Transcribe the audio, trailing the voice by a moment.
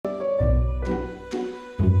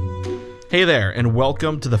Hey there, and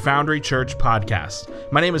welcome to the Foundry Church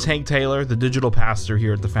podcast. My name is Hank Taylor, the digital pastor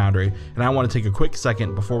here at the Foundry, and I want to take a quick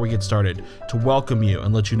second before we get started to welcome you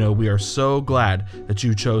and let you know we are so glad that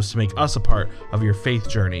you chose to make us a part of your faith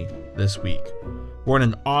journey this week. We're in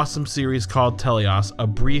an awesome series called Teleios, a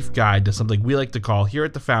brief guide to something we like to call here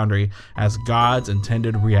at the Foundry as God's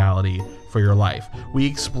intended reality for your life. We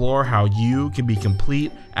explore how you can be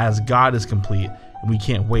complete as God is complete, and we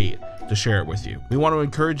can't wait to share it with you. We want to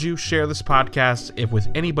encourage you, share this podcast if with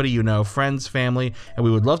anybody you know, friends, family, and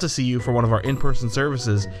we would love to see you for one of our in-person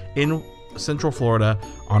services in Central Florida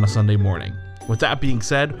on a Sunday morning. With that being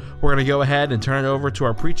said, we're going to go ahead and turn it over to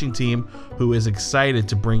our preaching team who is excited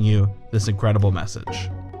to bring you this incredible message.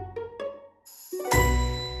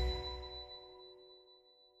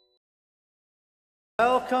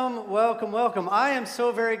 Welcome. I am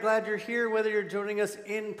so very glad you're here, whether you're joining us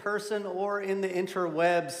in person or in the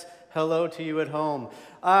interwebs. Hello to you at home.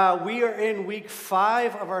 We are in week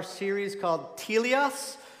 5 of our series called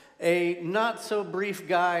Teleios, a not-so-brief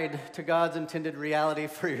guide to God's intended reality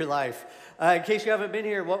for your life. In case you haven't been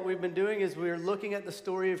here, what we've been doing is we're looking at the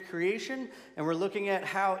story of creation, and we're looking at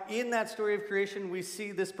how in that story of creation we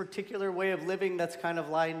see this particular way of living that's kind of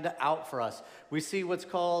lined out for us. We see what's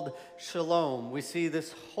called shalom. We see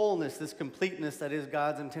this wholeness, this completeness that is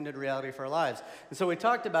God's intended reality for our lives. And so we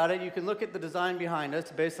talked about it. You can look at the design behind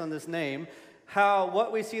us based on this name. How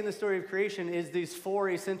what we see in the story of creation is these 4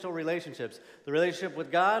 essential relationships. The relationship with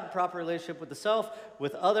God, proper relationship with the self,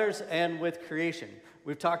 with others, and with creation.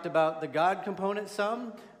 We've talked about the God component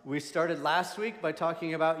some. We started last week by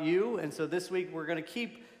talking about you, and so this week we're going to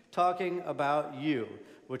keep talking about you,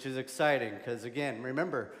 which is exciting because, again,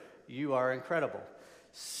 remember, you are incredible.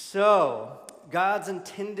 So, God's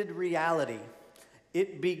intended reality,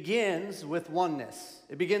 it begins with oneness.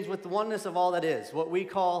 It begins with the oneness of all that is. What we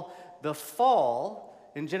call the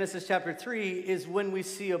fall in Genesis chapter 3 is when we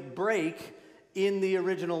see a break in the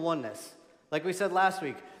original oneness. Like we said last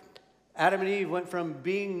week, Adam and Eve went from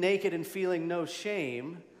being naked and feeling no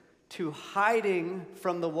shame to hiding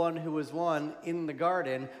from the one who was one in the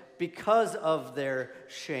garden because of their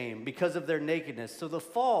shame, because of their nakedness. So the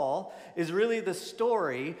fall is really the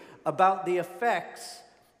story about the effects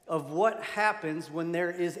of what happens when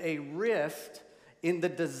there is a rift in the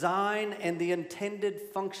design and the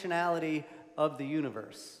intended functionality of the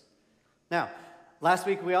universe. Now, last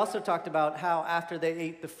week we also talked about how after they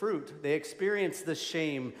ate the fruit, they experienced the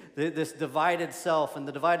shame, this divided self, and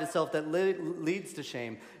the divided self that leads to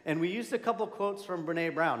shame. And we used a couple quotes from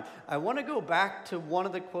Brene Brown. I want to go back to one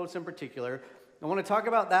of the quotes in particular. I want to talk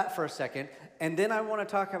about that for a second, and then I want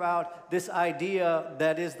to talk about this idea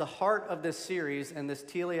that is the heart of this series and this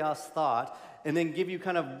Teleios thought, and then give you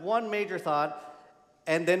kind of one major thought,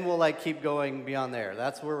 and then we'll keep going beyond there.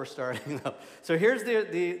 That's where we're starting up. So here's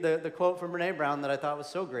the quote from Brene Brown that I thought was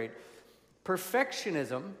so great.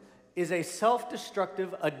 Perfectionism is a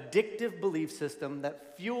self-destructive, addictive belief system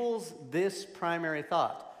that fuels this primary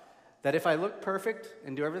thought, that if I look perfect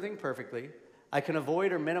and do everything perfectly, I can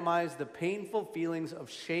avoid or minimize the painful feelings of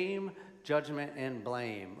shame, judgment, and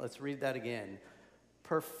blame. Let's read that again.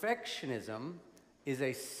 Perfectionism is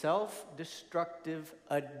a self-destructive,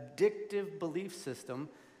 addictive belief system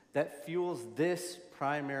that fuels this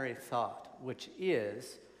primary thought, which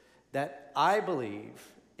is that I believe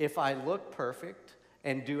if I look perfect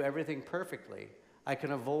and do everything perfectly, I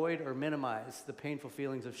can avoid or minimize the painful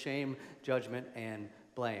feelings of shame, judgment, and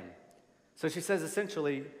blame. So she says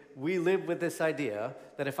essentially, we live with this idea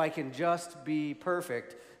that if I can just be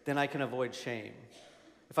perfect, then I can avoid shame.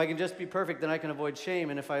 If I can just be perfect, then I can avoid shame.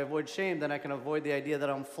 And if I avoid shame, then I can avoid the idea that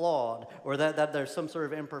I'm flawed or that there's some sort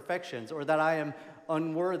of imperfections or that I am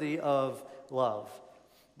unworthy of love.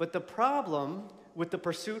 But the problem with the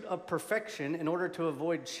pursuit of perfection in order to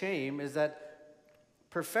avoid shame is that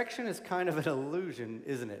perfection is kind of an illusion,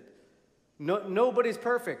 isn't it? Nobody's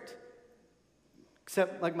perfect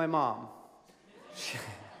except my mom.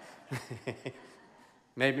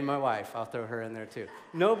 Maybe my wife. I'll throw her in there too.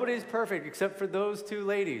 Nobody's perfect except for those 2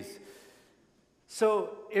 ladies. So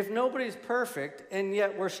if nobody's perfect and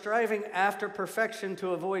yet we're striving after perfection to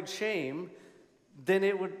avoid shame, then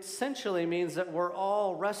it would essentially means that we're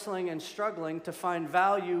all wrestling and struggling to find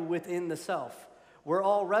value within the self. We're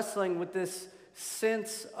all wrestling with this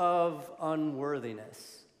sense of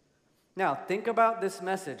unworthiness. Now, think about this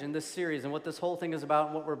message in this series and what this whole thing is about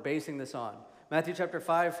and what we're basing this on. Matthew chapter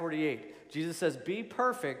 5:48, Jesus says, "Be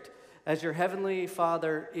perfect as your heavenly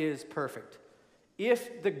Father is perfect."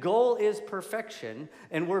 If the goal is perfection,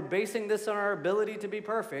 and we're basing this on our ability to be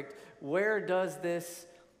perfect, where does this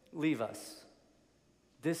leave us?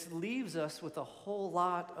 This leaves us with a whole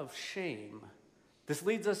lot of shame This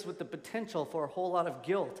leads us with the potential for a whole lot of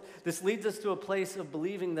guilt. This leads us to a place of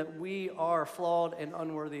believing that we are flawed and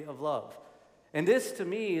unworthy of love. And this, to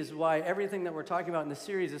me, is why everything that we're talking about in this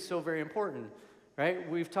series is so very important, right?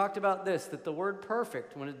 We've talked about this, that the word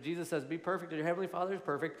perfect, when Jesus says, be perfect as your heavenly Father is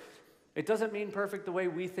perfect, it doesn't mean perfect the way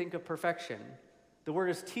we think of perfection. The word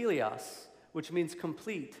is Teleios, which means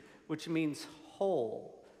complete, which means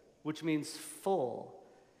whole, which means full.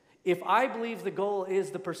 If I believe the goal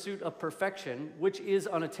is the pursuit of perfection, which is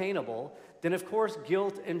unattainable, then of course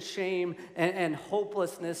guilt and shame and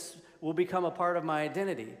hopelessness will become a part of my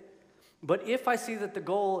identity. But if I see that the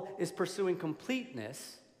goal is pursuing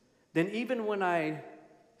completeness, then even when I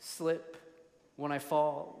slip, when I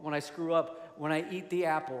fall, when I screw up, when I eat the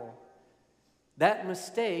apple, that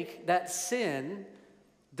mistake, that sin,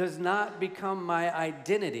 does not become my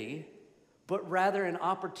identity, but rather an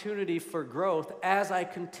opportunity for growth as I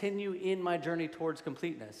continue in my journey towards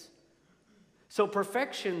completeness. So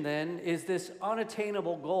perfection then is this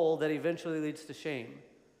unattainable goal that eventually leads to shame.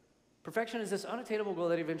 Perfection is this unattainable goal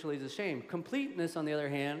that eventually leads to shame. Completeness, on the other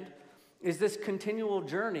hand, is this continual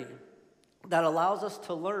journey that allows us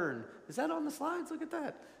to learn. Is that on the slides? Look at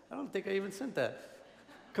that. I don't think I even sent that.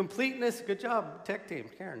 Completeness, good job, tech team,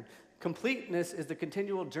 Karen. Completeness is the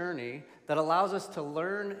continual journey that allows us to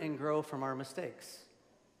learn and grow from our mistakes.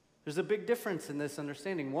 There's a big difference in this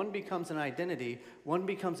understanding. One becomes an identity, one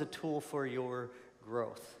becomes a tool for your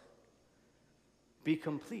growth. Be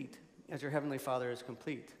complete as your Heavenly Father is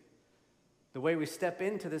complete. The way we step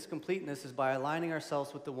into this completeness is by aligning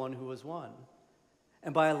ourselves with the one who is one.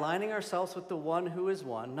 And by aligning ourselves with the one who is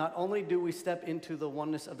one, not only do we step into the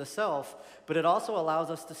oneness of the self, but it also allows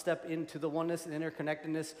us to step into the oneness and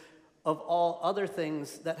interconnectedness of all other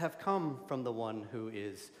things that have come from the one who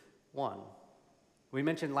is one. We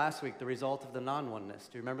mentioned last week the result of the non-oneness.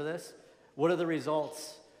 Do you remember this? What are the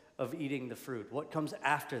results of eating the fruit? What comes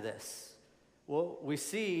after this? Well, we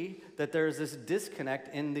see that there is this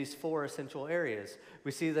disconnect in these four essential areas.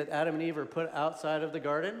 We see that Adam and Eve are put outside of the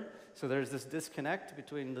garden, so there's this disconnect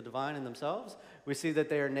between the divine and themselves. We see that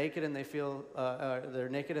they are naked and they feel they're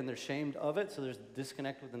naked and they're shamed of it, so there's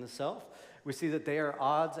disconnect within the self. We see that they are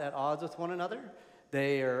at odds with one another.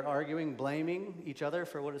 They are arguing, blaming each other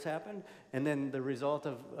for what has happened, and then the result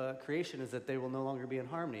of creation is that they will no longer be in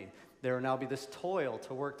harmony. There will now be this toil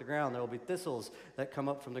to work the ground. There will be thistles that come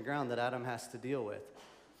up from the ground that Adam has to deal with.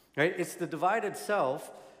 Right? It's the divided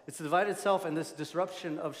self. It's the divided self and this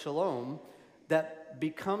disruption of shalom that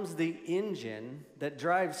becomes the engine that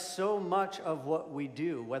drives so much of what we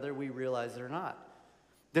do, whether we realize it or not.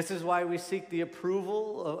 This is why we seek the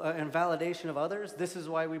approval and validation of others. This is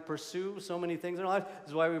why we pursue so many things in our life. This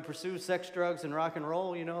is why we pursue sex, drugs, and rock and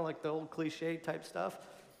roll, like the old cliche type stuff.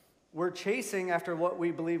 We're chasing after what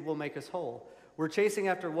we believe will make us whole. We're chasing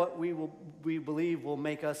after what we believe will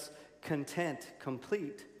make us content,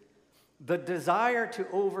 complete. The desire to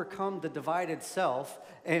overcome the divided self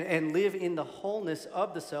and live in the wholeness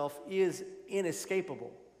of the self is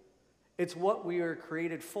inescapable. It's what we are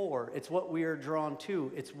created for. It's what we are drawn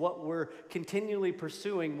to. It's what we're continually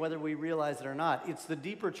pursuing, whether we realize it or not. It's the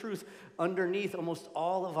deeper truth underneath almost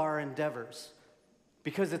all of our endeavors,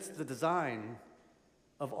 because it's the design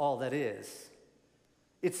of all that is.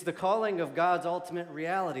 It's the calling of God's ultimate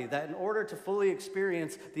reality, that in order to fully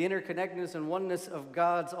experience the interconnectedness and oneness of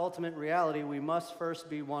God's ultimate reality, we must first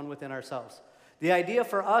be one within ourselves. The idea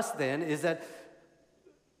for us then is that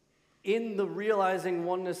in the realizing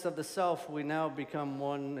oneness of the self, we now become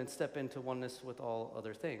one and step into oneness with all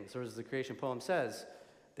other things. Or as the creation poem says,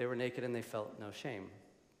 they were naked and they felt no shame.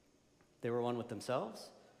 They were one with themselves.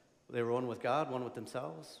 They were one with God, one with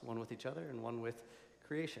themselves, one with each other, and one with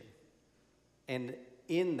creation. And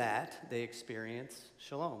in that, they experience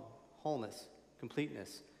shalom, wholeness,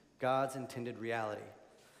 completeness, God's intended reality.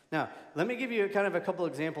 Now, let me give you kind of a couple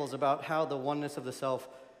examples about how the oneness of the self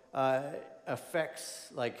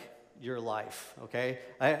affects, your life, okay?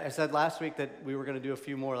 I said last week that we were going to do a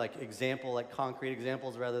few more, concrete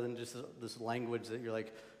examples rather than just this language that you're,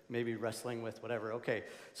 maybe wrestling with, whatever. Okay,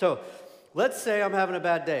 so let's say I'm having a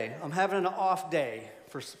bad day. I'm having an off day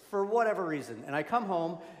for whatever reason, and I come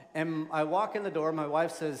home, and I walk in the door. My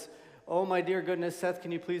wife says, "Oh, my dear goodness, Seth,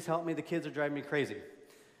 can you please help me? The kids are driving me crazy."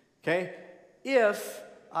 Okay? If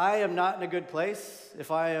I am not in a good place, if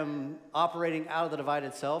I am operating out of the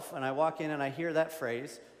divided self, and I walk in and I hear that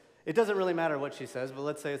phrase, it doesn't really matter what she says, but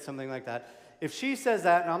let's say it's something like that. If she says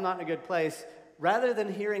that and I'm not in a good place, rather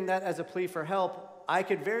than hearing that as a plea for help, I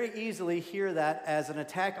could very easily hear that as an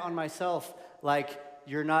attack on myself, like,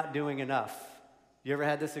 you're not doing enough. You ever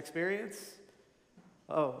had this experience?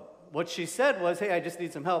 Oh, what she said was, hey, I just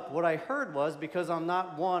need some help. What I heard was, because I'm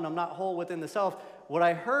not whole within the self, what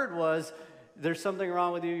I heard was, there's something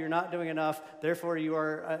wrong with you, you're not doing enough, therefore you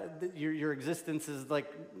are, your existence is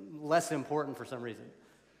like less important for some reason.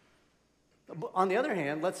 On the other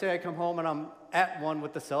hand, let's say I come home and I'm at one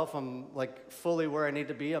with the self, I'm like fully where I need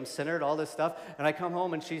to be, I'm centered, all this stuff, and I come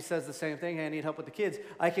home and she says the same thing, hey, I need help with the kids.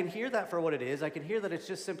 I can hear that for what it is, I can hear that it's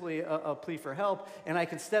just simply a plea for help, and I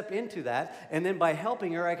can step into that, and then by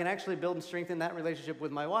helping her, I can actually build and strengthen that relationship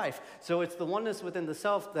with my wife. So it's the oneness within the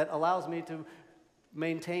self that allows me to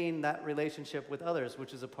maintain that relationship with others,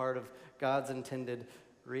 which is a part of God's intended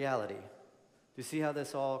reality. Do you see how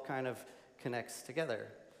this all kind of connects together?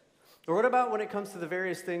 Or what about when it comes to the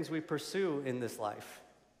various things we pursue in this life?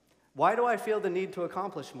 Why do I feel the need to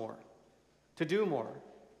accomplish more, to do more,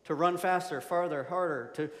 to run faster, farther,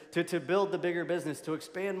 harder, to build the bigger business, to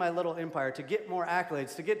expand my little empire, to get more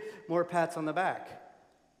accolades, to get more pats on the back?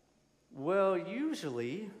 Well,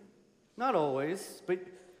 usually, not always, but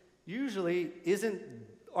usually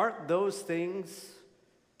aren't those things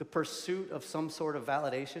the pursuit of some sort of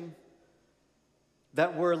validation?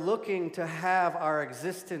 That we're looking to have our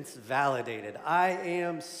existence validated. I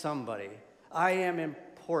am somebody. I am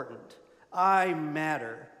important. I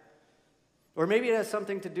matter. Or maybe it has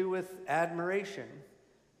something to do with admiration.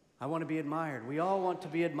 I want to be admired. We all want to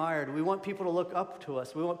be admired. We want people to look up to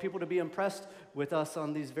us. We want people to be impressed with us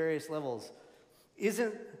on these various levels.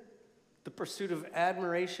 Isn't the pursuit of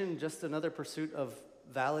admiration just another pursuit of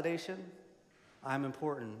validation? I'm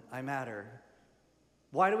important. I matter.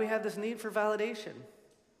 Why do we have this need for validation?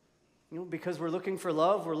 Because we're looking for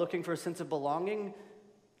love, we're looking for a sense of belonging.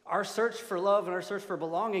 Our search for love and our search for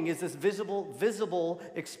belonging is this visible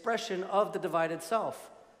expression of the divided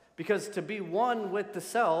self. Because to be one with the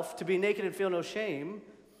self, to be naked and feel no shame,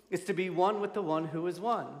 is to be one with the one who is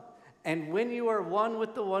one. And when you are one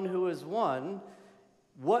with the one who is one,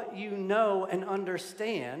 what you know and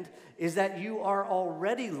understand is that you are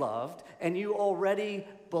already loved and you already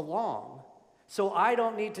belong. So I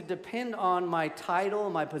don't need to depend on my title,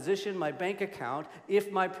 my position, my bank account, if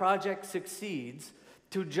my project succeeds,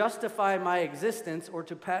 to justify my existence or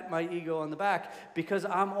to pat my ego on the back, because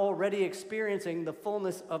I'm already experiencing the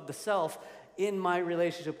fullness of the self in my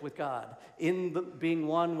relationship with God, being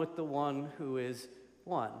one with the one who is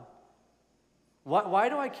one. Why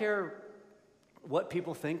do I care what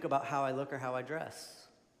people think about how I look or how I dress?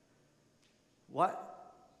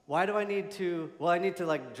 Why do I need to, I need to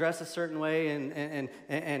like dress a certain way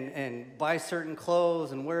and buy certain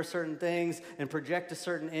clothes and wear certain things and project a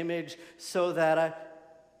certain image so that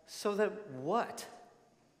what?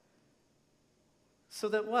 So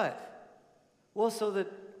that what? Well, so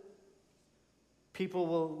that people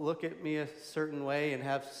will look at me a certain way and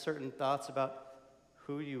have certain thoughts about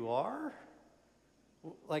who you are?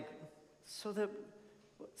 Like, so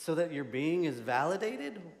that your being is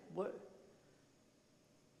validated? What?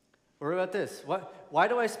 Or about this? Why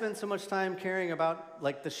do I spend so much time caring about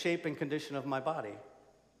like the shape and condition of my body?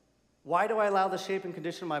 Why do I allow the shape and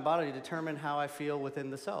condition of my body to determine how I feel within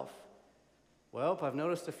the self? Well, if I've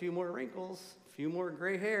noticed a few more wrinkles, a few more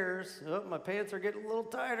gray hairs, my pants are getting a little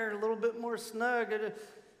tighter, a little bit more snug.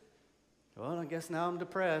 Well, I guess now I'm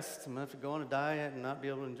depressed. I'm going to have to go on a diet and not be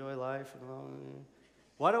able to enjoy life.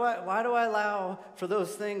 Why do I allow for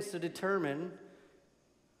those things to determine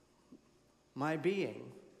my being?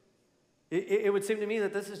 It would seem to me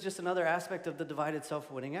that this is just another aspect of the divided self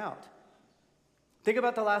winning out. Think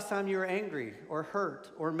about the last time you were angry or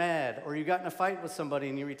hurt or mad, or you got in a fight with somebody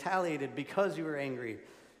and you retaliated because you were angry.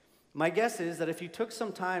 My guess is that if you took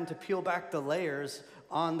some time to peel back the layers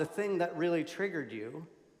on the thing that really triggered you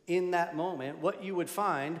in that moment, what you would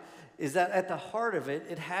find is that at the heart of it,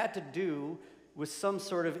 it had to do with some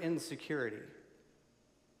sort of insecurity.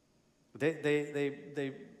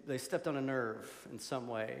 They stepped on a nerve in some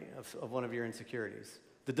way of one of your insecurities.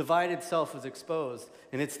 The divided self was exposed,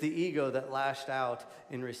 and it's the ego that lashed out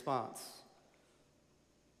in response.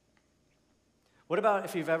 What about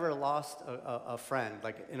if you've ever lost a friend,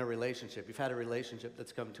 like in a relationship? You've had a relationship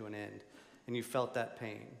that's come to an end, and you felt that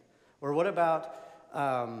pain. Or what about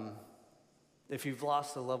if you've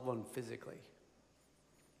lost a loved one physically?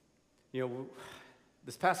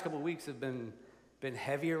 This past couple of weeks have been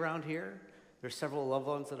heavy around here. There's several loved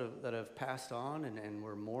ones that have passed on, and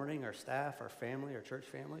we're mourning our staff, our family, our church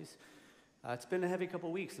families. It's been a heavy couple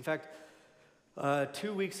of weeks. In fact,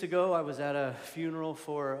 2 weeks ago, I was at a funeral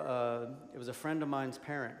for, it was a friend of mine's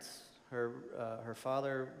parents. Her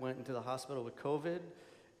father went into the hospital with COVID,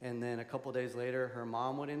 and then a couple days later, her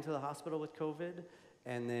mom went into the hospital with COVID,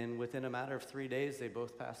 and then within a matter of 3 days, they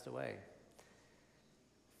both passed away.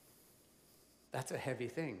 That's a heavy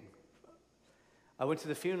thing. I went to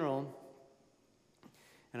the funeral,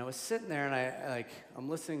 and I was sitting there, and I'm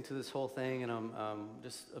listening to this whole thing, and I'm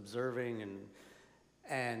just observing,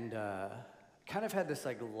 and kind of had this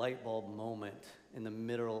like light bulb moment in the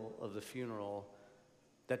middle of the funeral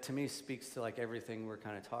that to me speaks to like everything we're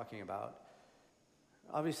kind of talking about.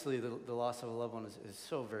 Obviously, the loss of a loved one is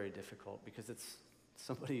so very difficult because it's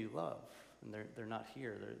somebody you love, and they're not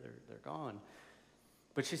here, they're gone.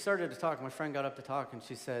 But she started to talk. My friend got up to talk, and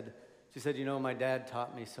she said, you know, my dad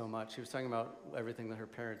taught me so much. She was talking about everything that her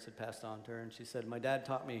parents had passed on to her, and she said, my dad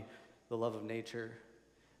taught me the love of nature.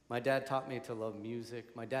 My dad taught me to love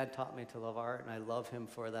music. My dad taught me to love art, and I love him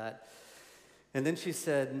for that. And then she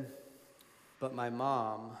said, but my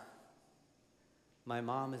mom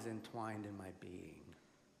is entwined in my being.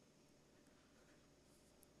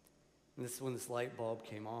 And this is when this light bulb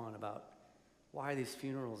came on about why these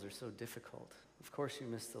funerals are so difficult. Of course you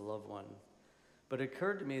miss the loved one. But it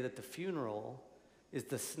occurred to me that the funeral is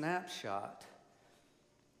the snapshot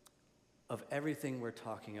of everything we're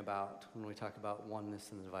talking about when we talk about oneness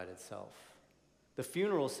and the divided self. The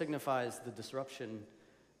funeral signifies the disruption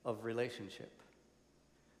of relationship.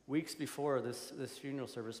 Weeks before this funeral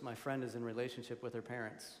service, my friend is in relationship with her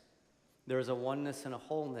parents. There is a oneness and a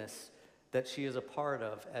wholeness that she is a part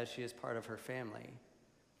of as she is part of her family.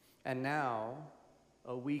 And now,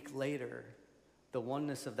 a week later, the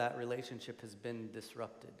oneness of that relationship has been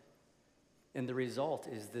disrupted. And the result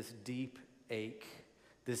is this deep ache,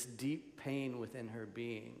 this deep pain within her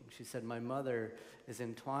being. She said, my mother is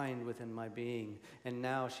entwined within my being, and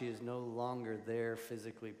now she is no longer there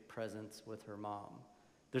physically present with her mom.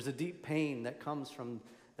 There's a deep pain that comes from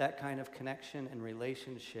that kind of connection and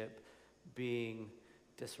relationship being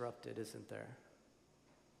disrupted, isn't there?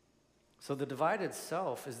 So the divided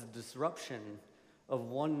self is the disruption of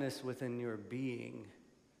oneness within your being,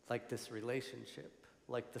 like this relationship,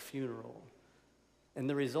 like the funeral. And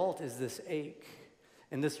the result is this ache.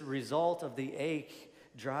 And this result of the ache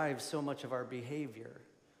drives so much of our behavior.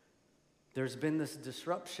 There's been this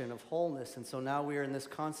disruption of wholeness, and so now we are in this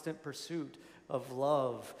constant pursuit of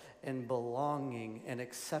love and belonging and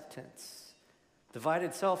acceptance.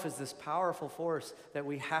 Divided self is this powerful force that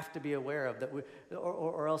we have to be aware of,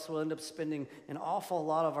 or else we'll end up spending an awful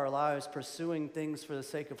lot of our lives pursuing things for the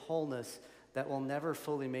sake of wholeness that will never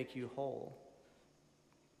fully make you whole.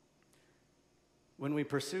 When we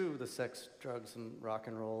pursue the sex, drugs, and rock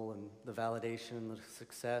and roll, and the validation, and the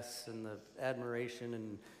success, and the admiration,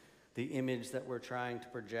 and the image that we're trying to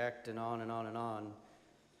project, and on and on and on,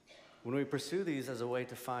 when we pursue these as a way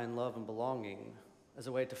to find love and belonging, as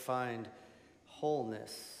a way to find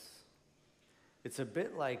wholeness, it's a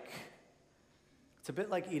bit like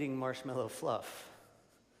eating marshmallow fluff.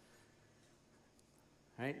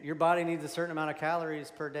 Right? Your body needs a certain amount of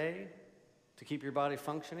calories per day to keep your body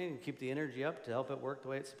functioning and keep the energy up to help it work the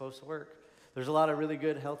way it's supposed to work. There's a lot of really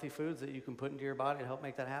good healthy foods that you can put into your body to help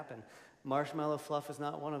make that happen. Marshmallow fluff is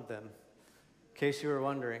not one of them, in case you were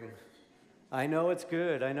wondering. I know it's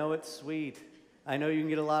good. I know it's sweet. I know you can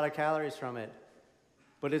get a lot of calories from it.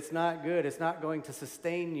 But it's not good. It's not going to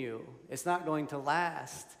sustain you. It's not going to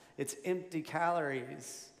last. It's empty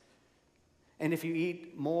calories. And if you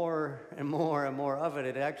eat more and more and more of it,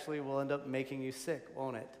 it actually will end up making you sick,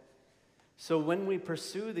 won't it? So when we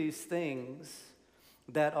pursue these things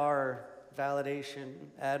that are validation,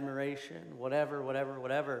 admiration,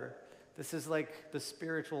 whatever, this is like the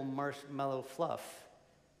spiritual marshmallow fluff.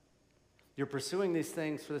 You're pursuing these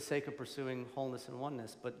things for the sake of pursuing wholeness and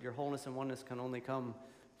oneness, but your wholeness and oneness can only come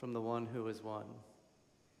from the one who is one,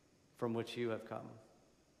 from which you have come.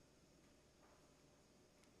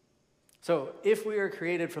 So if we are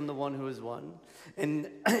created from the one who is one, and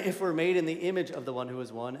if we're made in the image of the one who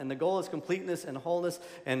is one, and the goal is completeness and wholeness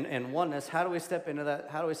and oneness, how do we step into that?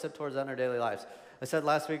 How do we step towards that in our daily lives? I said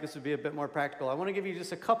last week this would be a bit more practical. I want to give you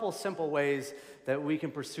just a couple simple ways that we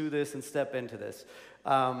can pursue this and step into this.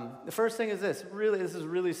 The first thing is this. Really, this is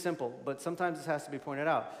really simple, but sometimes this has to be pointed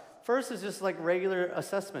out. First is just like regular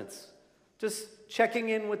assessments. Just checking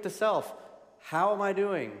in with the self. How am I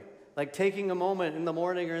doing? Like taking a moment in the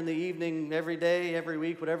morning or in the evening, every day, every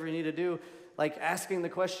week, whatever you need to do, like asking the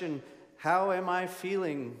question, how am I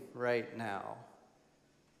feeling right now?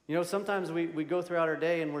 You know, sometimes we go throughout our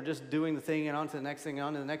day and we're just doing the thing and on to the next thing,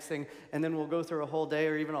 on to the next thing, and then we'll go through a whole day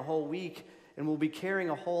or even a whole week, and we'll be carrying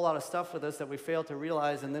a whole lot of stuff with us that we fail to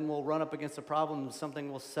realize, and then we'll run up against a problem,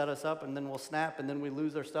 something will set us up, and then we'll snap, and then we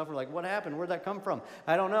lose our stuff. We're like, what happened? Where'd that come from?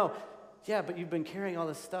 I don't know. Yeah, but you've been carrying all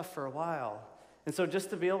this stuff for a while. And so just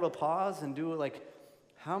to be able to pause and do it like,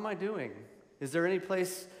 how am I doing? Is there any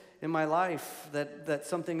place in my life that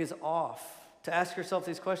something is off? To ask yourself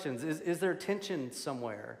these questions. Is there tension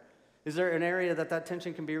somewhere? Is there an area that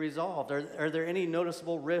tension can be resolved? Are there any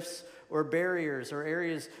noticeable rifts or barriers or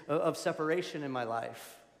areas of separation in my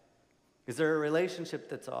life? Is there a relationship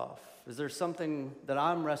that's off? Is there something that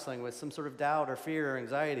I'm wrestling with, some sort of doubt or fear or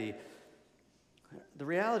anxiety? The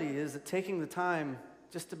reality is that taking the time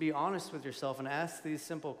just to be honest with yourself and ask these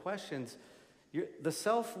simple questions, the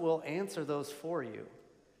self will answer those for you.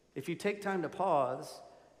 If you take time to pause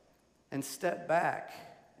and step back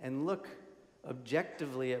and look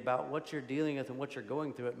objectively about what you're dealing with and what you're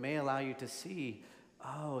going through, it may allow you to see,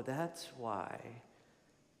 oh, that's why.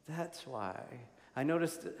 That's why. I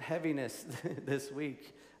noticed heaviness this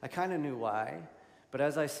week. I kind of knew why, but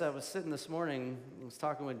as I was sitting this morning, I was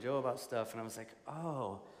talking with Joe about stuff, and I was like,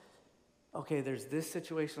 oh, okay, there's this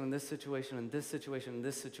situation and this situation and this situation and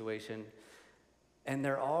this situation, and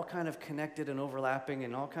they're all kind of connected and overlapping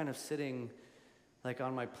and all kind of sitting like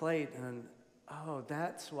on my plate, and oh,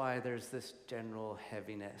 that's why there's this general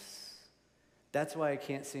heaviness. That's why I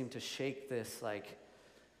can't seem to shake this, like,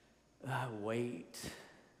 weight.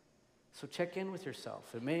 So check in with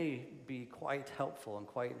yourself. It may be quite helpful and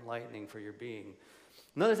quite enlightening for your being.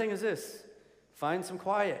 Another thing is this: find some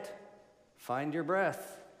quiet. Find your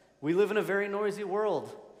breath. We live in a very noisy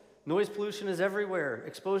world. Noise pollution is everywhere.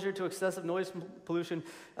 Exposure to excessive noise pollution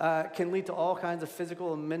can lead to all kinds of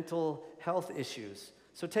physical and mental health issues.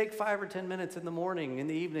 So take 5 or 10 minutes in the morning, in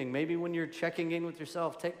the evening, maybe when you're checking in with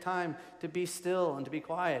yourself, take time to be still and to be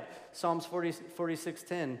quiet. Psalms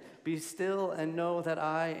 46:10, be still and know that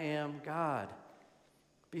I am God.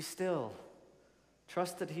 Be still.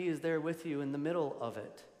 Trust that he is there with you in the middle of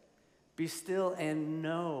it. Be still and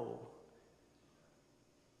know.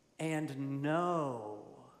 And know.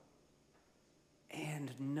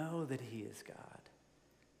 And know that he is God.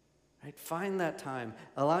 Right? Find that time.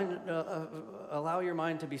 Allow your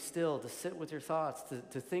mind to be still, to sit with your thoughts,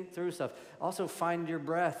 to think through stuff. Also, find your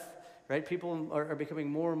breath. Right? People are becoming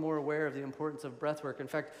more and more aware of the importance of breath work. In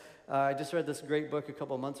fact, I just read this great book a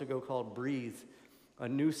couple months ago called Breathe, A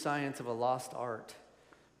New Science of a Lost Art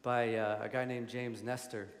by a guy named James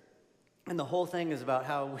Nestor. And the whole thing is about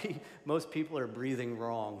how most people are breathing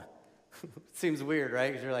wrong. It seems weird,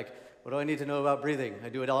 right? Because you're like, what do I need to know about breathing? I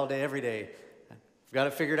do it all day, every day. I've got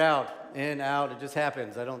it figured out. In, out, it just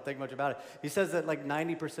happens. I don't think much about it. He says that like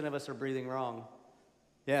 90% of us are breathing wrong.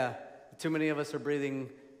 Yeah, too many of us are breathing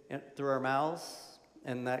through our mouths,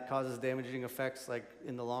 and that causes damaging effects like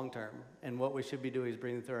in the long term. And what we should be doing is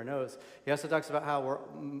breathing through our nose. He also talks about how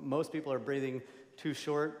most people are breathing too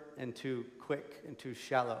short and too quick and too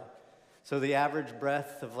shallow. So the average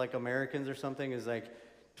breath of like Americans or something is like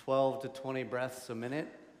 12 to 20 breaths a minute.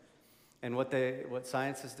 And what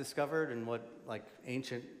science has discovered and what like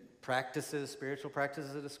ancient practices, spiritual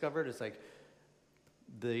practices have discovered is like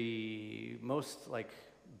the most like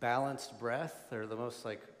balanced breath, or the most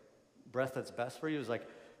like breath that's best for you, is like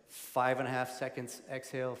 5.5 seconds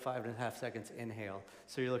exhale, 5.5 seconds inhale.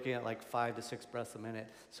 So you're looking at like 5 to 6 breaths a minute.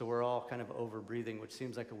 So we're all kind of over breathing, which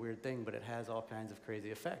seems like a weird thing, but it has all kinds of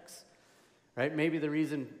crazy effects, right? Maybe the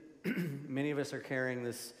reason many of us are carrying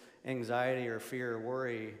this anxiety or fear or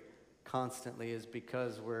worry constantly is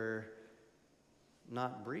because we're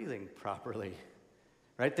not breathing properly,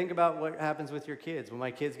 right? Think about what happens with your kids. When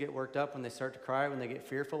my kids get worked up, when they start to cry, when they get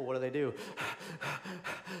fearful, what do?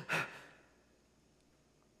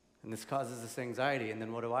 And this causes this anxiety, and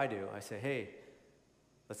then what do? I say, hey,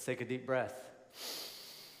 let's take a deep breath.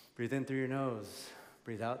 Breathe in through your nose,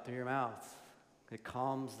 breathe out through your mouth. It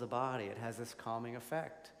calms the body. It has this calming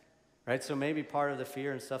effect, right? So maybe part of the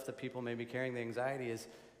fear and stuff that people may be carrying, the anxiety, is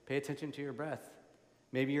pay attention to your breath.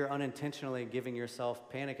 Maybe you're unintentionally giving yourself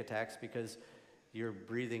panic attacks because you're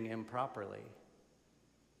breathing improperly.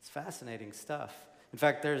 It's fascinating stuff. In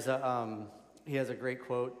fact, he has a great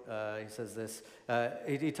quote. He says this.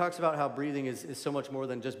 He talks about how breathing is so much more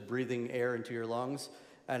than just breathing air into your lungs,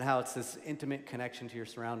 and how it's this intimate connection to your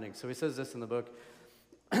surroundings. So he says this in the book: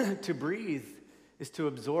 to breathe is to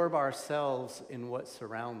absorb ourselves in what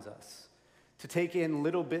surrounds us, to take in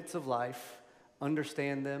little bits of life,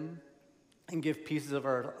 understand them, and give pieces of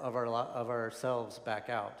ourselves back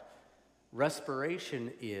out.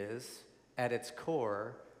 Respiration is, at its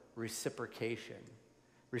core, reciprocation.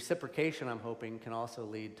 Reciprocation, I'm hoping, can also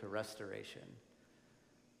lead to restoration.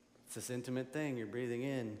 It's this intimate thing. You're breathing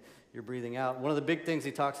in, you're breathing out. One of the big things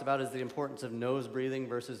he talks about is the importance of nose breathing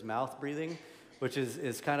versus mouth breathing, which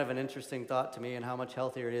is kind of an interesting thought to me, and how much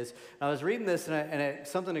healthier it is. And I was reading this, and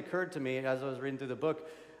something occurred to me as I was reading through the book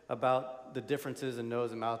about the differences in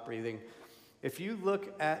nose and mouth breathing. If you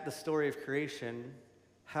look at the story of creation,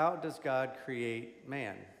 how does God create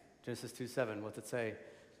man? Genesis 2:7, what's it say?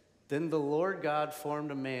 Then the Lord God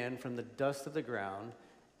formed a man from the dust of the ground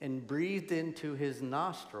and breathed into his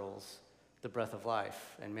nostrils the breath of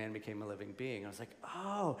life, and man became a living being. I was like,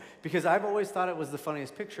 oh, because I've always thought it was the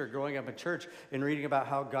funniest picture growing up in church and reading about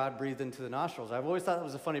how God breathed into the nostrils. I've always thought it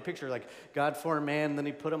was a funny picture, like God formed man, then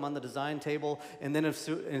he put him on the design table, and then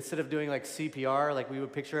instead of doing like CPR, like we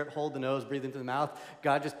would picture it, hold the nose, breathe into the mouth,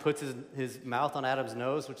 God just puts his mouth on Adam's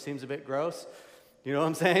nose, which seems a bit gross. You know what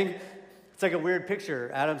I'm saying? It's like a weird picture.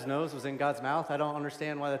 Adam's nose was in God's mouth. I don't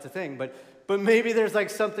understand why that's a thing, but maybe there's like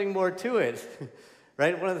something more to it.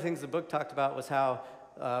 Right? One of the things the book talked about was how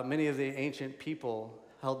many of the ancient people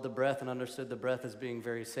held the breath and understood the breath as being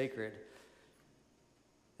very sacred.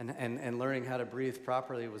 And learning how to breathe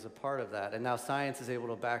properly was a part of that. And now science is able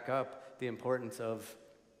to back up the importance of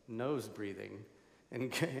nose breathing.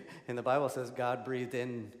 And the Bible says God breathed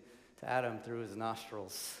in to Adam through his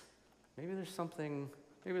nostrils. Maybe there's something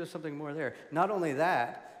more there. Not only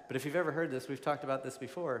that, but if you've ever heard this, we've talked about this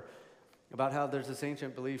before, about how there's this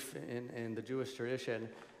ancient belief in the Jewish tradition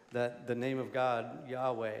that the name of God,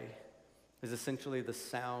 Yahweh, is essentially the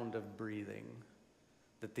sound of breathing,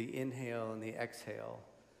 that the inhale and the exhale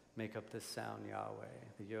make up this sound, Yahweh,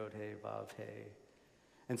 the Yod, He, Vav, He.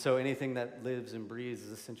 And so anything that lives and breathes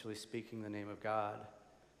is essentially speaking the name of God.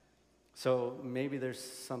 So maybe there's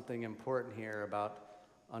something important here about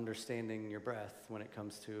understanding your breath when it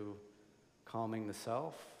comes to calming the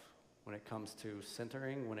self, when it comes to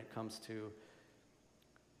centering, when it comes to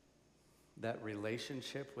that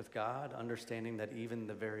relationship with God, understanding that even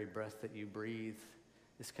the very breath that you breathe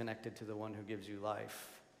is connected to the one who gives you life,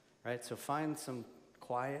 right? So find some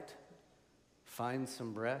quiet, find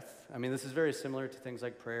some breath. I mean, this is very similar to things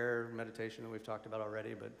like prayer, meditation that we've talked about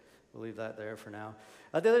already, but we'll leave that there for now.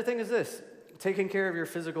 The other thing is this, taking care of your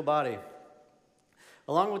physical body.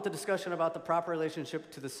 Along with the discussion about the proper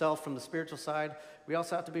relationship to the self from the spiritual side, we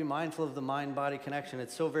also have to be mindful of the mind-body connection.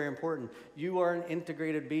 It's so very important. You are an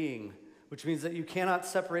integrated being, which means that you cannot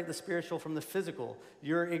separate the spiritual from the physical.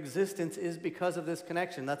 Your existence is because of this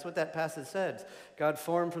connection. That's what that passage says. God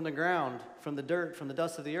formed from the ground, from the dirt, from the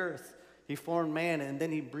dust of the earth. He formed man, and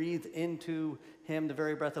then he breathed into him the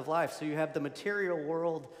very breath of life. So you have the material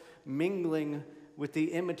world mingling with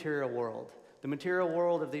the immaterial world. The material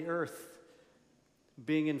world of the earth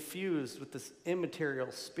being infused with this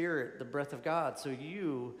immaterial spirit, the breath of God. So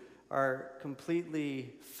you are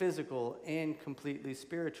completely physical and completely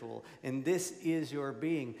spiritual, and this is your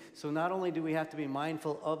being. So not only do we have to be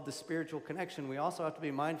mindful of the spiritual connection, we also have to be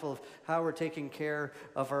mindful of how we're taking care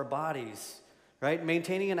of our bodies, right?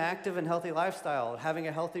 Maintaining an active and healthy lifestyle, having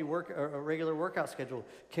a healthy a regular workout schedule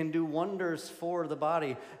can do wonders for the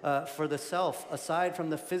body, for the self, aside from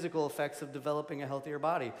the physical effects of developing a healthier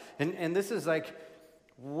body. And this is like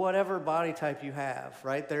whatever body type you have,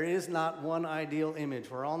 right? There is not one ideal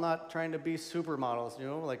image. We're all not trying to be supermodels, you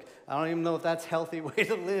know? Like, I don't even know if that's a healthy way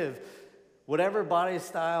to live. Whatever body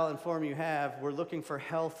style and form you have, we're looking for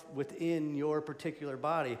health within your particular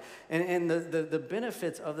body. And the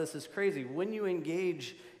benefits of this is crazy. When you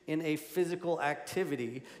engage in a physical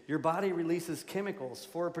activity, your body releases chemicals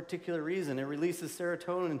for a particular reason. It releases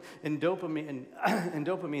serotonin and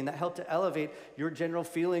dopamine that help to elevate your general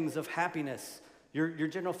feelings of happiness, your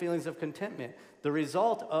general feelings of contentment. The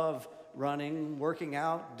result of running, working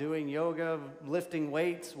out, doing yoga, lifting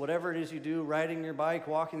weights, whatever it is you do, riding your bike,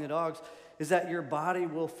 walking the dogs, is that your body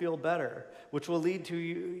will feel better, which will lead to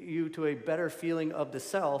you to a better feeling of the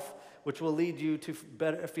self, which will lead you to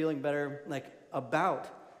feeling better about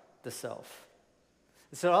the self.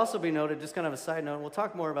 So also be noted, just kind of a side note, and we'll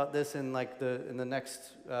talk more about this in the next,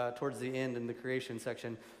 towards the end in the creation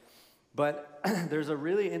section, but there's a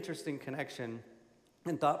really interesting connection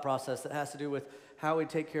and thought process that has to do with how we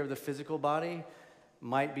take care of the physical body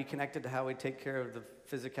might be connected to how we take care of the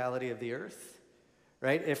physicality of the earth,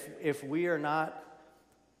 right? If we are not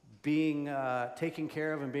being taking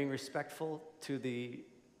care of and being respectful to the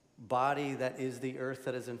body that is the earth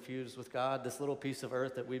that is infused with God, this little piece of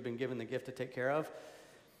earth that we've been given the gift to take care of,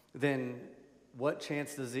 then what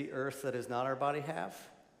chance does the earth that is not our body have?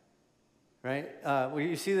 Right?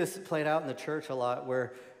 You see this played out in the church a lot,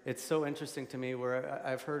 where it's so interesting to me, where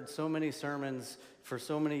I've heard so many sermons for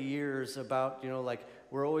so many years about,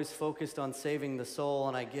 we're always focused on saving the soul,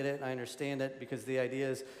 and I get it, and I understand it, because the idea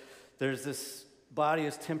is there's this body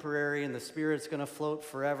is temporary, and the spirit's going to float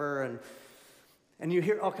forever, and you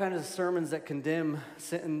hear all kinds of sermons that condemn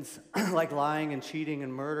sins like lying and cheating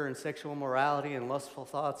and murder and sexual immorality and lustful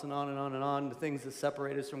thoughts and on and on and on, the things that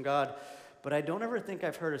separate us from God. But I don't ever think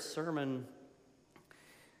I've heard a sermon,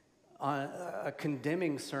 a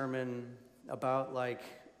condemning sermon about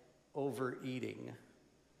overeating.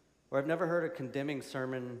 Or I've never heard a condemning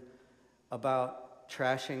sermon about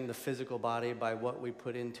trashing the physical body by what we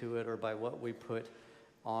put into it or by what we put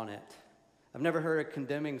on it. I've never heard a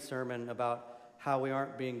condemning sermon about how we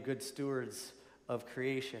aren't being good stewards of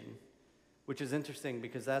creation, which is interesting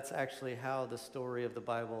because that's actually how the story of the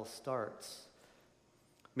Bible starts.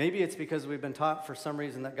 Maybe it's because we've been taught for some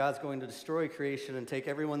reason that God's going to destroy creation and take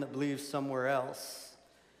everyone that believes somewhere else.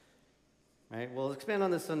 Right? We'll expand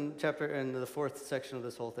on this in the fourth section of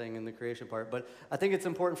this whole thing in the creation part. But I think it's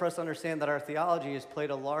important for us to understand that our theology has played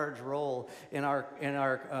a large role in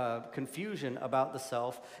our confusion about the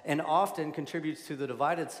self and often contributes to the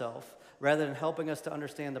divided self rather than helping us to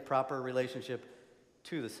understand the proper relationship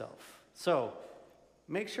to the self. So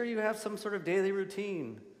make sure you have some sort of daily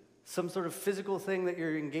routine, some sort of physical thing that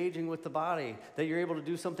you're engaging with the body, that you're able to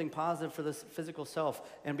do something positive for this physical self,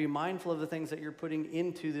 and be mindful of the things that you're putting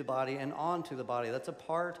into the body and onto the body. That's a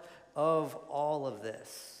part of all of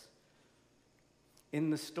this.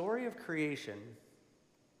 In the story of creation,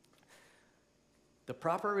 the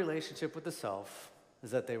proper relationship with the self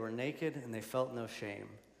is that they were naked and they felt no shame.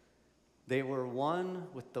 They were one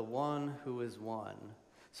with the one who is one.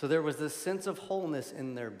 So there was this sense of wholeness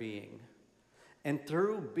in their being. And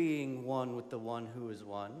through being one with the one who is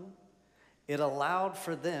one, it allowed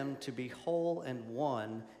for them to be whole and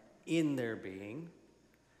one in their being.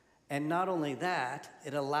 And not only that,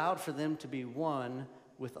 it allowed for them to be one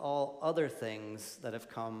with all other things that have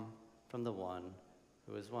come from the one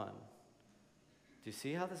who is one. Do you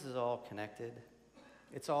see how this is all connected?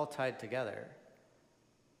 It's all tied together.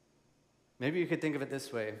 Maybe you could think of it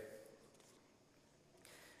this way.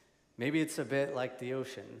 Maybe it's a bit like the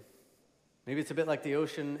ocean. Maybe it's a bit like the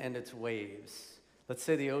ocean and its waves. Let's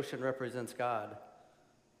say the ocean represents God,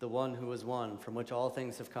 the one who is one, from which all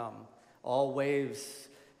things have come. All waves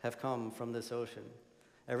have come from this ocean,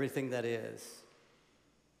 everything that is.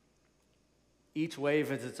 Each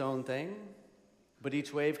wave is its own thing, but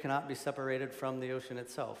each wave cannot be separated from the ocean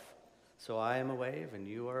itself. So I am a wave, and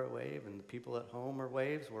you are a wave, and the people at home are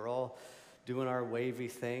waves. We're all doing our wavy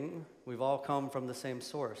thing. We've all come from the same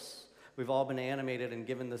source. We've all been animated and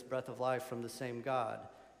given this breath of life from the same God.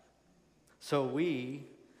 So we,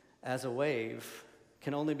 as a wave,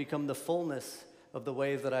 can only become the fullness of the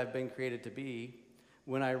wave that I've been created to be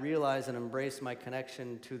when I realize and embrace my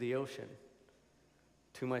connection to the ocean,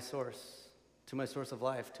 to my source of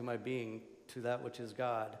life, to my being, to that which is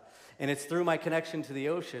God. And it's through my connection to the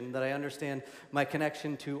ocean that I understand my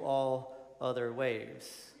connection to all other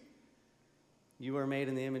waves. You are made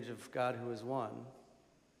in the image of God who is one.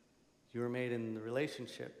 You are made in the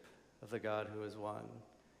relationship of the God who is one.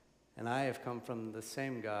 And I have come from the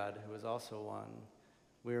same God who is also one.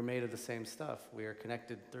 We are made of the same stuff. We are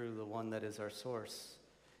connected through the one that is our source.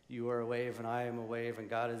 You are a wave and I am a wave and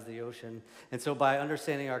God is the ocean. And so by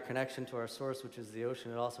understanding our connection to our source, which is the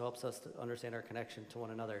ocean, it also helps us to understand our connection to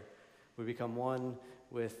one another. We become one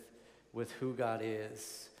with who God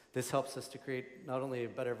is. This helps us to create not only a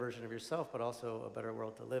better version of yourself, but also a better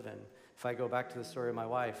world to live in. If I go back to the story of my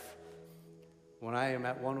wife, when I am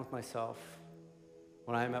at one with myself,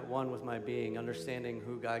 when I am at one with my being, understanding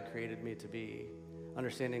who God created me to be,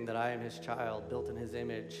 understanding that I am his child, built in his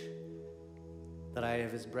image, that I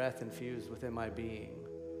have his breath infused within my being.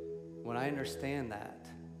 When I understand that,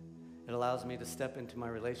 it allows me to step into my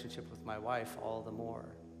relationship with my wife all the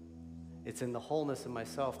more. It's in the wholeness of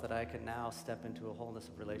myself that I can now step into a wholeness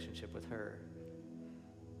of relationship with her.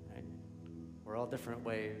 Right? We're all different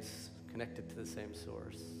waves connected to the same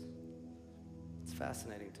source. It's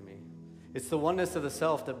fascinating to me. It's the oneness of the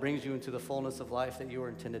self that brings you into the fullness of life that you were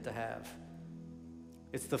intended to have.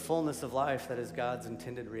 It's the fullness of life that is God's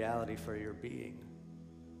intended reality for your being.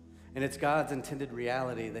 And it's God's intended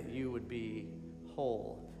reality that you would be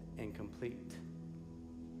whole and complete.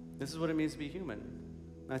 This is what it means to be human.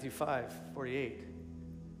 Matthew 5:48.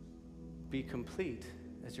 Be complete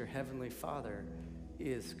as your heavenly Father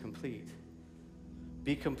is complete.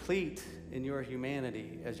 Be complete in your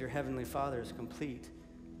humanity as your heavenly Father is complete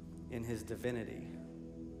in his divinity.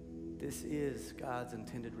 This is God's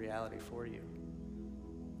intended reality for you.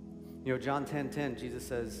 You know, John 10:10, Jesus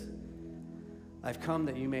says, I've come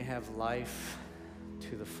that you may have life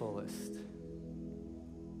to the fullest.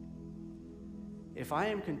 If I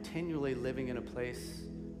am continually living in a place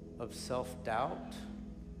of self-doubt,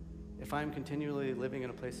 if I am continually living in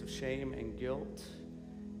a place of shame and guilt,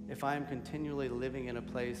 if I am continually living in a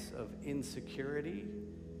place of insecurity,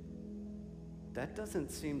 that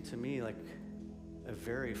doesn't seem to me like a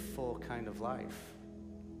very full kind of life.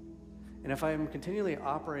 And if I am continually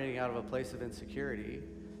operating out of a place of insecurity,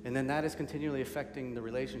 and then that is continually affecting the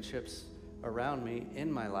relationships around me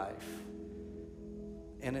in my life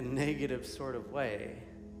in a negative sort of way,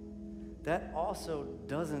 that also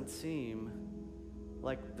doesn't seem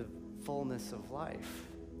like the fullness of life.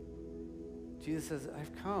 Jesus says,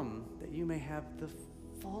 I've come that you may have the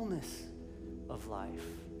fullness of life.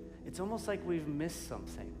 It's almost like we've missed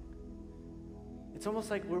something. It's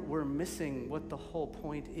almost like we're missing what the whole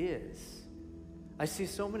point is. I see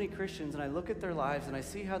so many Christians, and I look at their lives, and I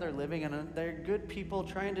see how they're living, and they're good people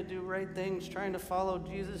trying to do right things, trying to follow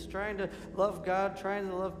Jesus, trying to love God, trying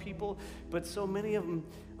to love people. But so many of them,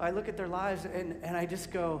 I look at their lives, and I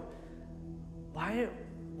just go, why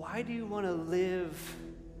do you want to live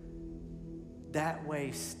that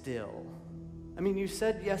way still? I mean, you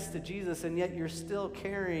said yes to Jesus, and yet you're still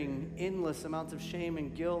carrying endless amounts of shame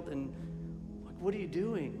and guilt, and what are you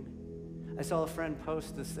doing? I saw a friend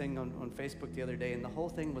post this thing on Facebook the other day, and the whole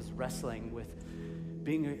thing was wrestling with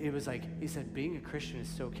it was like, he said, being a Christian is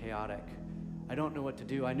so chaotic. I don't know what to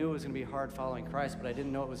do. I knew it was going to be hard following Christ, but I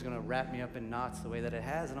didn't know it was going to wrap me up in knots the way that it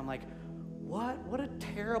has. And I'm like, what a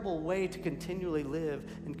terrible way to continually live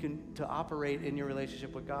and to operate in your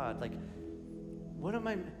relationship with God. Like,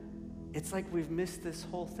 it's like we've missed this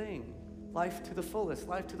whole thing. Life to the fullest,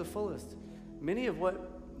 life to the fullest. Many of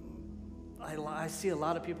what I see a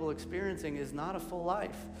lot of people experiencing is not a full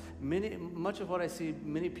life. Much of what I see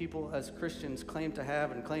many people as Christians claim to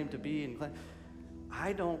have and claim to be,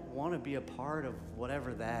 I don't want to be a part of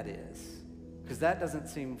whatever that is, because that doesn't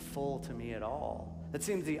seem full to me at all. That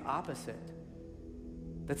seems the opposite.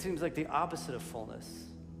 That seems like the opposite of fullness.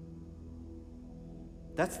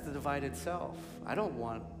 That's the divided self. I don't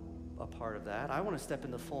want a part of that. I want to step in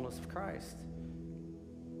the fullness of Christ.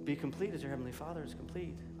 Be complete as your Heavenly Father is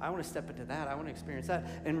complete. I want to step into that. I want to experience that.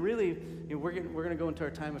 And really, we're going to go into our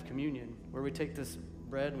time of communion, where we take this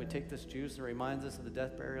bread and we take this juice that reminds us of the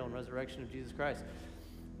death, burial, and resurrection of Jesus Christ.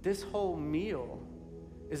 This whole meal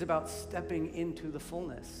is about stepping into the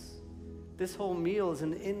fullness. This whole meal is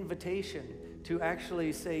an invitation to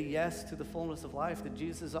actually say yes to the fullness of life that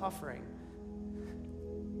Jesus is offering.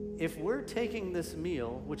 If we're taking this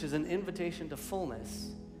meal, which is an invitation to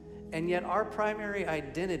fullness, and yet our primary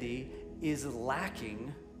identity is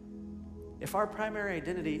lacking, if our primary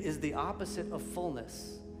identity is the opposite of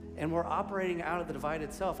fullness, and we're operating out of the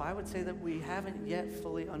divided self, I would say that we haven't yet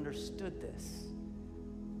fully understood this.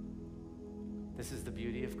 This is the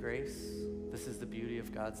beauty of grace. This is the beauty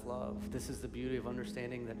of God's love. This is the beauty of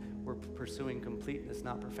understanding that we're pursuing completeness,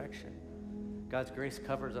 not perfection. God's grace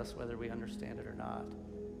covers us whether we understand it or not.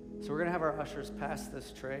 So we're going to have our ushers pass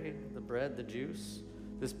this tray, the bread, the juice.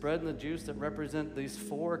 This bread and the juice that represent these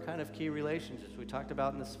four kind of key relationships we talked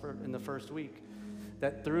about in the first week.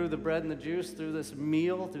 That through the bread and the juice, through this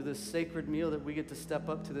meal, through this sacred meal that we get to step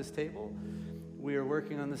up to this table, we are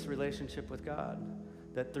working on this relationship with God.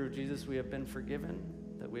 That through Jesus we have been forgiven,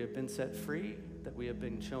 that we have been set free, that we have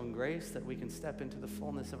been shown grace, that we can step into the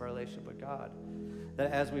fullness of our relationship with God.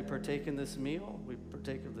 That as we partake in this meal, we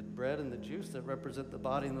partake of the bread and the juice that represent the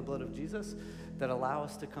body and the blood of Jesus, that allow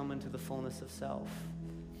us to come into the fullness of self.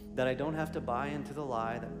 That I don't have to buy into the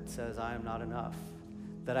lie that says I am not enough.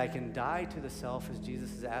 That I can die to the self as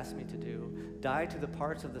Jesus has asked me to do. Die to the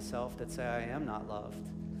parts of the self that say I am not loved.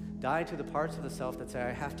 Die to the parts of the self that say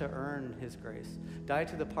I have to earn his grace. Die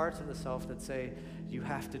to the parts of the self that say you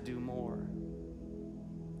have to do more.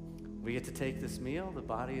 We get to take this meal, the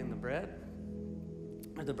body and the bread,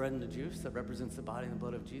 or the bread and the juice that represents the body and the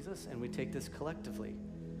blood of Jesus, and we take this collectively.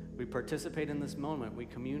 We participate in this moment. We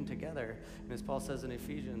commune together. And as Paul says in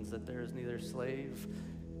Ephesians, that there is neither slave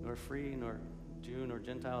nor free, nor Jew nor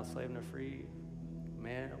Gentile, slave nor free,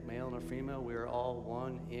 male nor female. We are all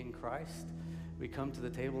one in Christ. We come to the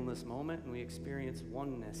table in this moment and we experience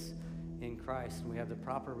oneness in Christ. And we have the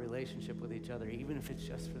proper relationship with each other, even if it's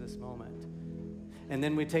just for this moment. And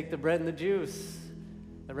then we take the bread and the juice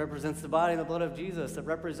that represents the body and the blood of Jesus, that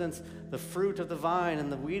represents the fruit of the vine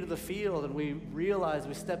and the weed of the field. And we realize,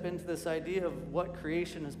 we step into this idea of what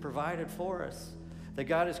creation has provided for us. That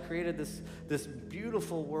God has created this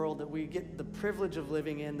beautiful world that we get the privilege of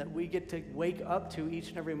living in, that we get to wake up to each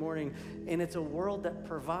and every morning. And it's a world that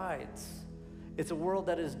provides. It's a world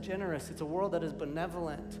that is generous. It's a world that is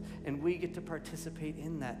benevolent. And we get to participate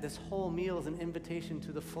in that. This whole meal is an invitation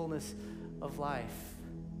to the fullness of life.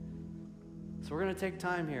 So we're going to take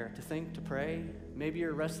time here to think, to pray. Maybe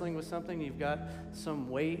you're wrestling with something. You've got some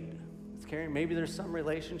weight it's carrying. Maybe there's some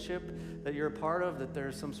relationship that you're a part of, that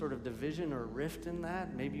there's some sort of division or rift in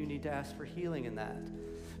that. Maybe you need to ask for healing in that.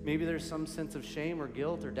 Maybe there's some sense of shame or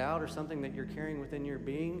guilt or doubt or something that you're carrying within your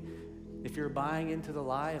being. If you're buying into the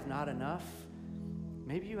lie of not enough,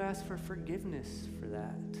 maybe you ask for forgiveness for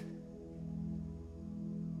that.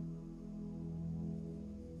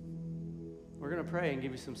 We're going to pray and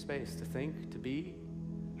give you some space to think, to be.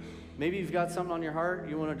 Maybe you've got something on your heart,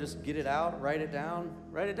 you want to just get it out, write it down,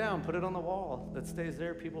 put it on the wall. That stays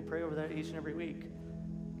there. People pray over that each and every week.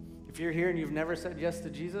 If you're here and you've never said yes to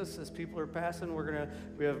Jesus, as people are passing,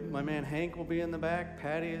 we have my man Hank will be in the back.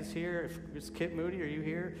 Patty is here. If it's Kit Moody, are you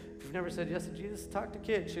here? If you've never said yes to Jesus, talk to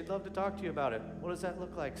Kit. She'd love to talk to you about it. What does that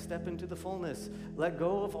look like? Step into the fullness. Let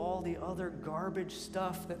go of all the other garbage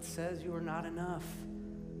stuff that says you are not enough.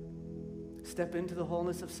 Step into the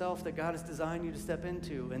wholeness of self that God has designed you to step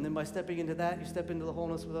into. And then by stepping into that, you step into the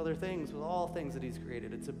wholeness with other things, with all things that he's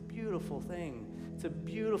created. It's a beautiful thing. It's a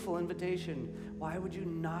beautiful invitation. Why would you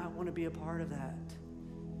not want to be a part of that?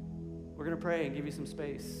 We're going to pray and give you some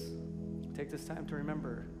space. Take this time to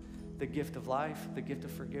remember the gift of life, the gift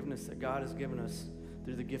of forgiveness that God has given us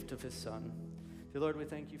through the gift of his Son. Dear Lord, we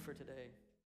thank you for today.